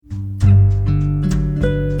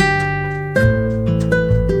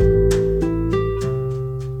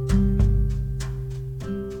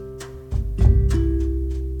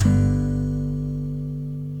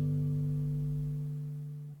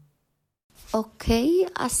Okay,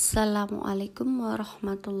 Assalamualaikum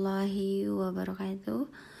warahmatullahi wabarakatuh.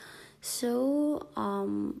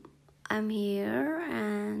 I'm here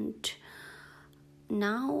and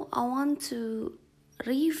now I want to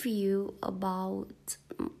review about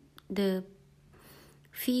the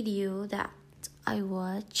video that I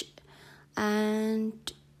watched and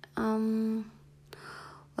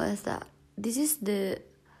what is that? This is the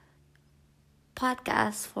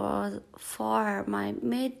podcast for my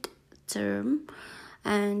midterm,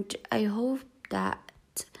 and I hope that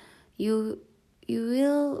you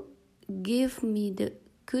will give me the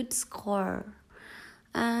good score.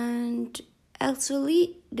 And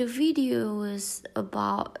actually the video was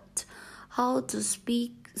about how to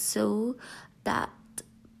speak so that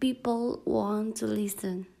people want to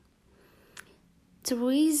listen.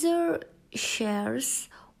 Teresa shares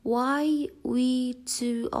why we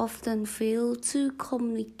too often fail to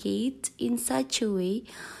communicate in such a way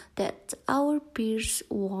that our peers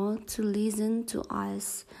want to listen to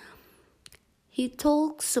us. He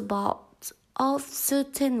talks about of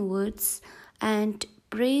certain words and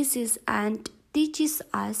phrases and teaches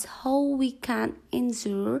us how we can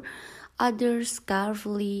ensure others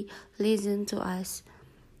carefully listen to us,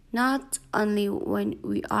 not only when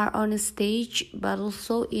we are on a stage but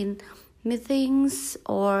also in meetings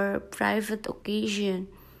or private occasion.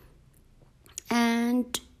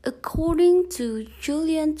 And according to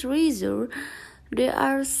Julian Treasure, there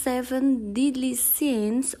are 7 deadly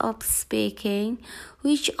sins of speaking,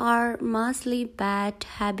 which are mostly bad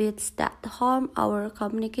habits that harm our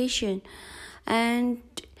communication. And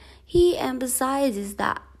he emphasizes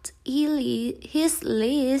that his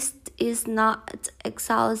list is not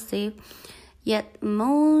exhaustive, yet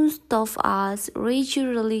most of us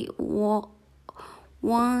regularly want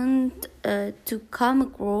to come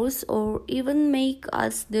across or even make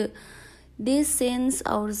us these sins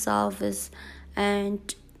ourselves.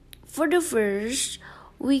 And for the first,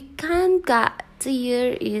 we can get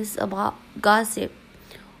here is about gossip.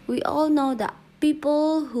 We all know that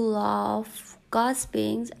people who love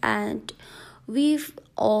gossiping, and we've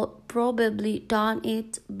all probably done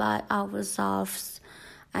it by ourselves.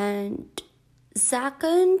 And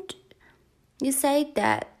second, you say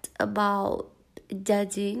that about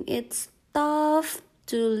judging. It's tough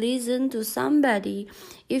to listen to somebody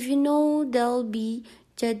if you know they'll be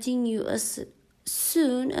judging you as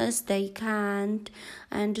soon as they can.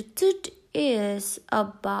 And the third is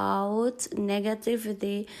about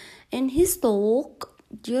negativity. In his talk,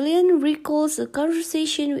 Julian recalls a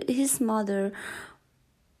conversation with his mother,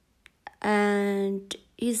 and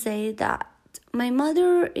he said that my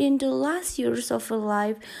mother in the last years of her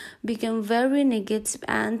life became very negative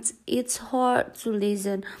and it's hard to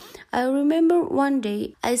listen. I remember one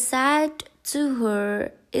day I said to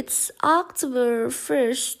her, "It's October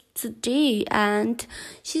 1st today," and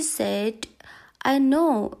she said, "I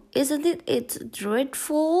know, isn't it? It's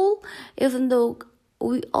dreadful." Even though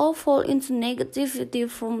we all fall into negativity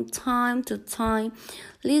from time to time,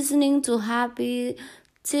 listening to happy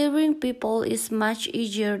cheering people is much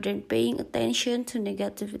easier than paying attention to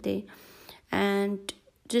negativity. And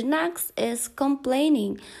the next is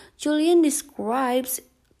complaining. Julian describes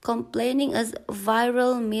complaining as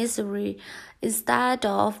viral misery. Instead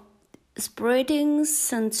of spreading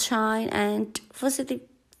sunshine and positive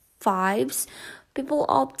vibes, people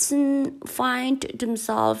often find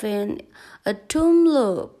themselves in a doom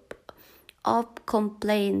loop of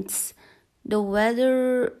complaints. The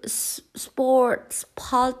weather, sports,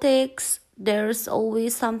 politics, there's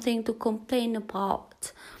always something to complain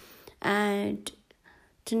about. And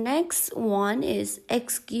the next one is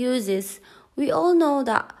excuses. We all know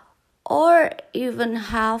that, or even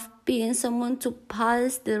have been someone to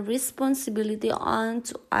pass the responsibility on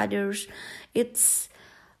to others. It's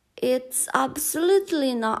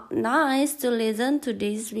absolutely not nice to listen to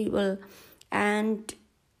these people. And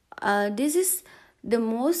this is the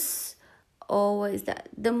most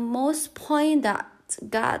the most point that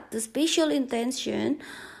got the special intention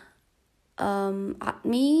at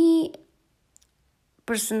me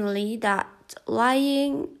personally, that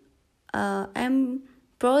lying, embroidery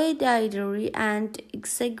and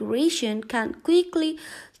exaggeration can quickly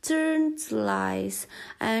turn to lies,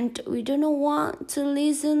 and we don't want to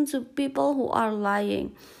listen to people who are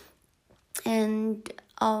lying. And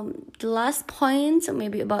the last point,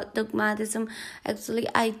 maybe about dogmatism. Actually,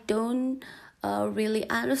 I don't really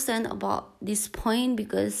understand about this point,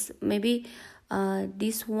 because maybe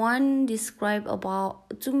this one describe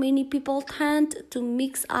about too many people tend to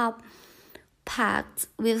mix up facts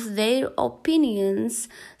with their opinions.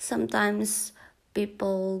 Sometimes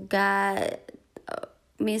people get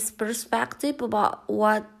misperspective about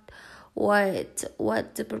what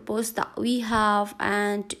the purpose that we have,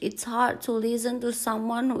 and it's hard to listen to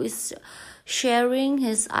someone who is sharing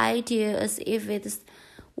his idea as if it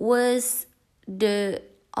was the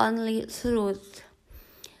only truth.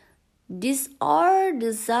 These are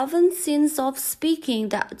the 7 sins of speaking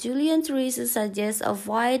that Julian Teresa suggests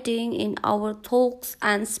avoiding in our talks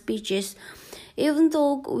and speeches. Even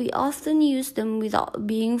though we often use them without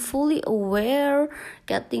being fully aware,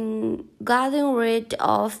 getting rid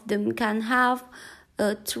of them can have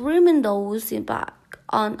a tremendous impact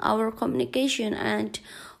on our communication and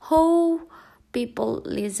how people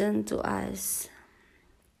listen to us.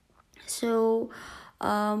 So,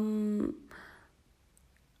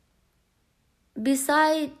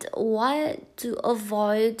 besides what to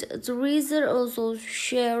avoid, Teresa also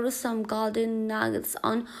shares some golden nuggets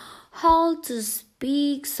on how to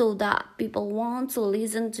speak so that people want to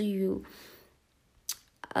listen to you.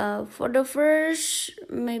 For the first,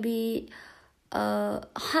 maybe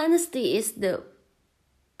honesty is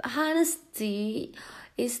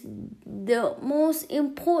the most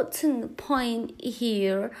important point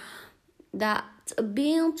here, that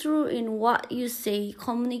being true in what you say,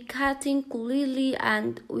 communicating clearly,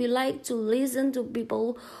 and we like to listen to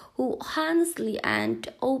people who honestly and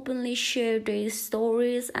openly share their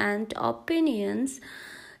stories and opinions.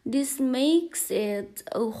 This makes it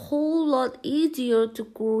a whole lot easier to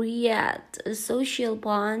create a social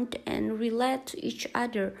bond and relate to each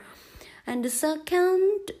other. And the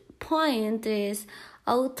second point is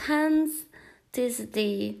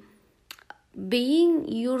authenticity.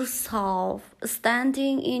 Being yourself,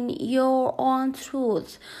 standing in your own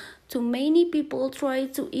truth. Too many people try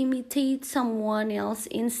to imitate someone else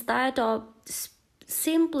instead of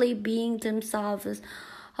simply being themselves.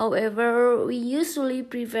 However, we usually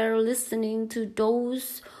prefer listening to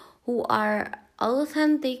those who are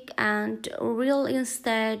authentic and real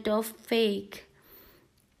instead of fake.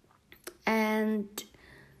 And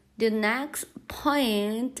the next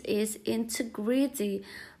point is integrity.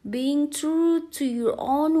 Being true to your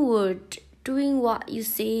own word, doing what you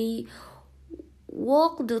say,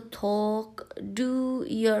 walk the talk, do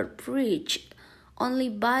your preach. Only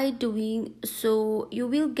by doing so you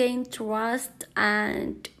will gain trust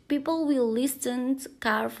and people will listen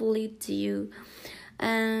carefully to you.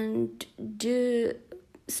 And the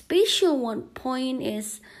special one point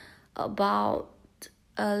is about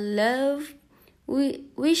love. We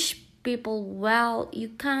wish people well. You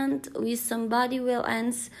can't wish somebody well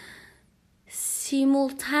and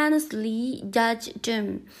simultaneously judge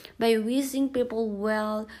them. By wishing people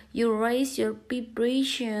well, you raise your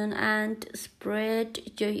vibration and spread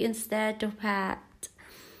joy instead of hate.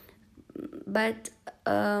 But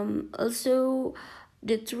also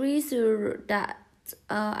the treasure that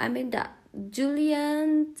that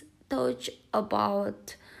Julian touched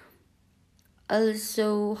about,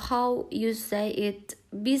 also how you say it,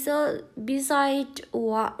 beside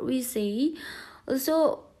what we say,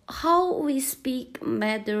 also how we speak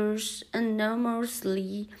matters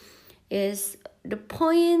enormously. Is the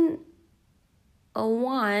point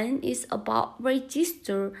one is about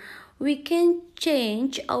register. We can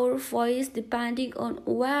change our voice depending on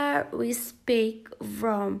where we speak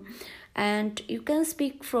from. And you can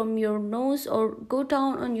speak from your nose or go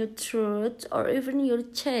down on your throat or even your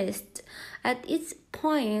chest. At each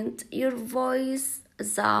point, your voice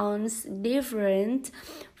sounds different.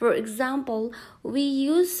 For example, we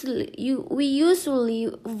usually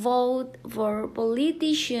vote for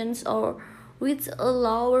politicians or with a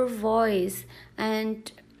lower voice,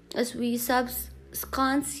 and as we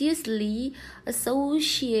subconsciously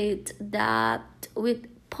associate that with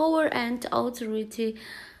power and authority.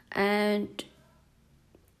 And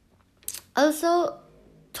also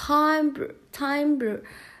timbre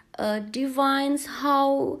defines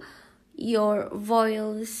how your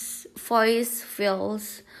voice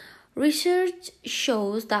feels. Research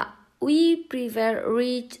shows that we prefer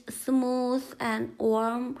rich, smooth, and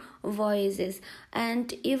warm voices.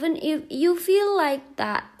 And even if you feel like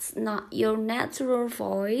that's not your natural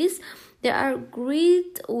voice, there are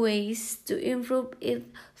great ways to improve it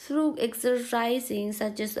through exercising,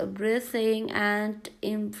 such as breathing and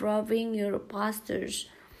improving your postures.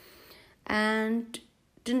 And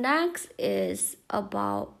the next is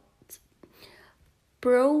about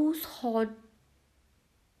prosody.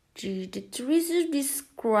 The research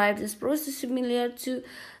describes this process similar to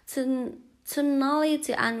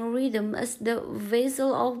tonality and rhythm as the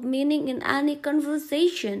vessel of meaning in any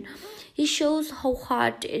conversation. It shows how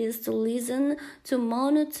hard it is to listen to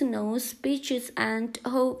monotonous speeches and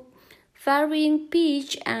how varying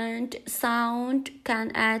pitch and sound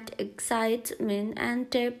can add excitement and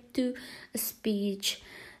depth to a speech.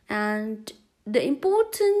 And the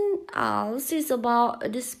important else is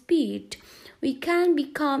about the speed. We can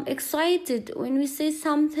become excited when we say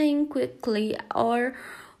something quickly, or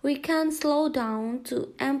we can slow down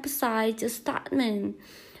to emphasize a statement.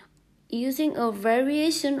 Using a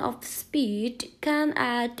variation of speed can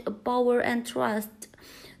add power and trust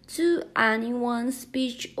to anyone's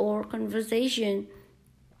speech or conversation.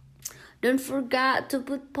 Don't forget to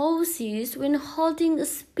put pauses when holding a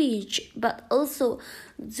speech, but also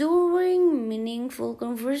during meaningful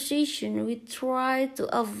conversation. We try to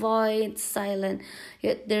avoid silence.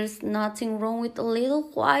 Yet there's nothing wrong with a little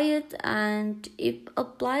quiet, and if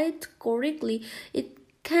applied correctly, it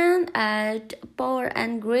can add power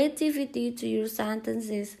and creativity to your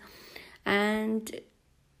sentences. And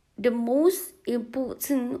the most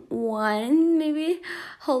important one, maybe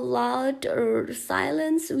how loud or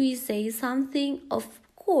silence we say something, of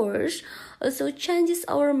course, also changes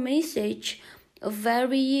our message.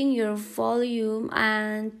 Varying your volume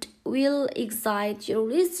and will excite your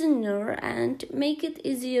listener and make it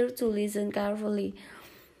easier to listen carefully.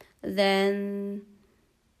 Then,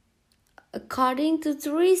 according to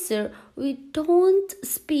Teresa, we don't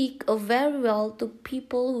speak very well to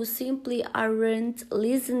people who simply aren't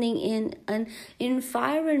listening in an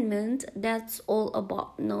environment that's all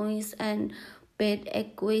about noise and bad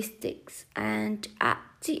acoustics. And at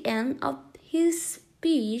the end of his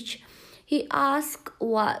speech, he asked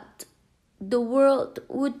what the world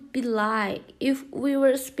would be like if we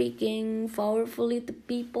were speaking powerfully to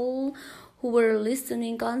people who were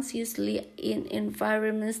listening consciously in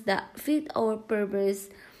environments that fit our purpose.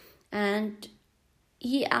 And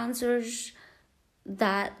he answers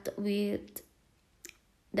that with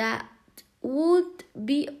that would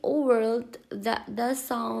be a world that does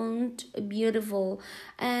sound beautiful,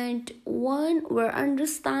 and one where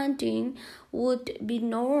understanding would be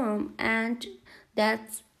norm, and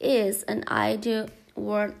that is an idea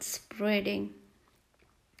worth spreading.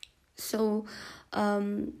 So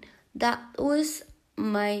that was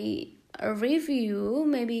my review.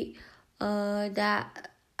 Maybe that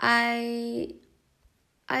I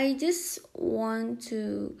just want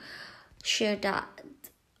to share that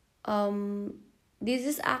this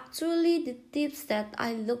is actually the tips that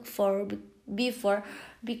I look for before,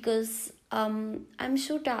 because I'm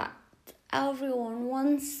sure that everyone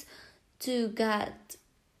wants to get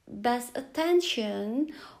best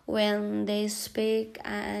attention when they speak,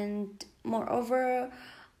 and moreover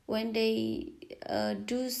when they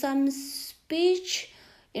do some speech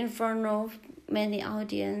in front of many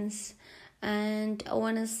audience. And I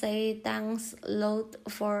want to say thanks a lot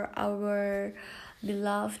for our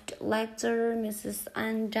beloved lecturer Mrs.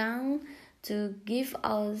 Andang to give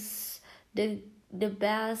us the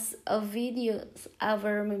best videos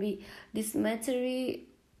ever. Maybe this material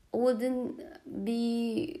wouldn't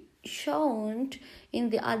be shown in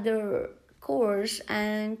the other course,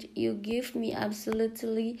 and you give me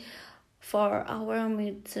absolutely for our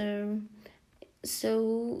midterm.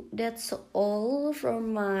 So that's all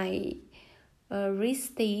from my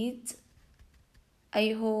restate.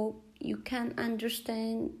 I hope you can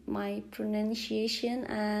understand my pronunciation,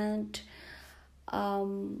 and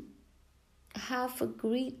have a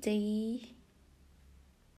great day.